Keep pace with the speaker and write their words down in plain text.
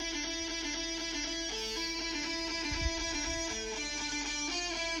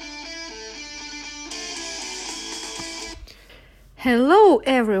Hello,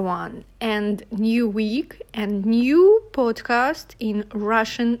 everyone, and new week and new podcast in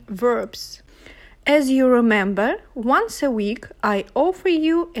Russian verbs. As you remember, once a week I offer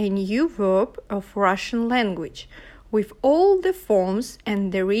you a new verb of Russian language with all the forms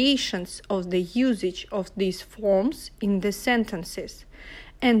and variations of the usage of these forms in the sentences.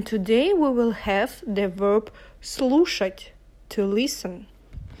 And today we will have the verb слушать, to listen.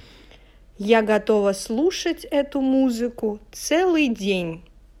 Я готова слушать эту музыку целый день.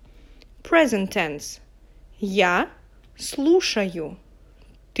 Present tense. Я слушаю.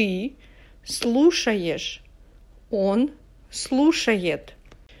 Ты слушаешь. Он слушает.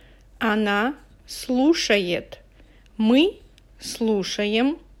 Она слушает. Мы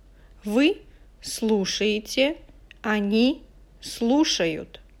слушаем. Вы слушаете. Они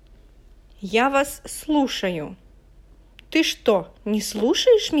слушают. Я вас слушаю. Ты что, не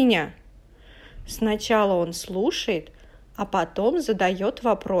слушаешь меня? Сначала он слушает, а потом задает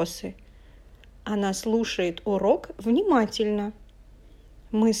вопросы. Она слушает урок внимательно.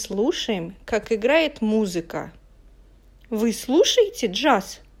 Мы слушаем, как играет музыка. Вы слушаете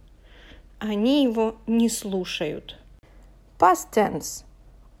джаз? Они его не слушают. Past tense.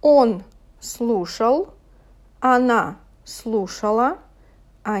 Он слушал, она слушала,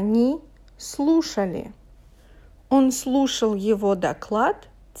 они слушали. Он слушал его доклад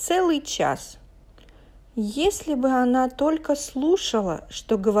целый час. Если бы она только слушала,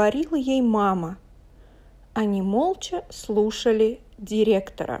 что говорила ей мама, они молча слушали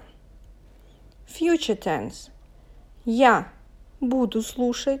директора. Future tense. Я буду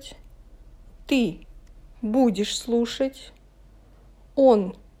слушать. Ты будешь слушать.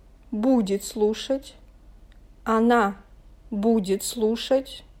 Он будет слушать. Она будет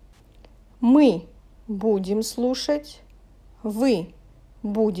слушать. Мы будем слушать. Вы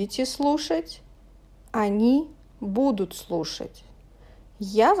будете слушать. Они будут слушать.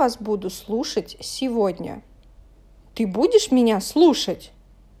 Я вас буду слушать сегодня. Ты будешь меня слушать?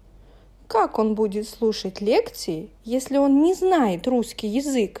 Как он будет слушать лекции, если он не знает русский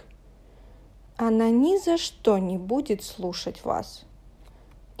язык? Она ни за что не будет слушать вас.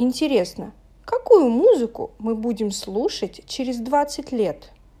 Интересно, какую музыку мы будем слушать через 20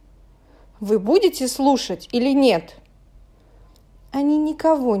 лет? Вы будете слушать или нет? Они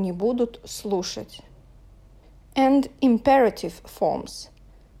никого не будут слушать. And imperative forms.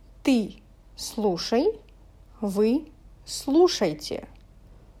 Ты слушай, вы слушайте.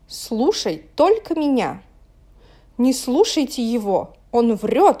 Слушай только меня. Не слушайте его, он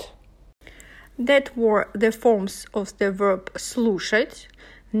врет. That were the forms of the verb слушать.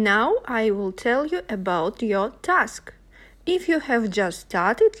 Now I will tell you about your task. If you have just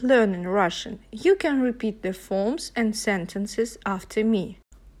started learning Russian, you can repeat the forms and sentences after me.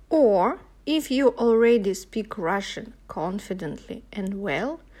 Or if you already speak Russian confidently and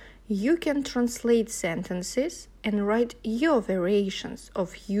well, you can translate sentences and write your variations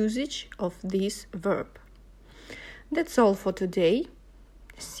of usage of this verb. That's all for today.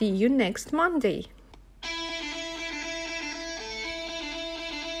 See you next Monday.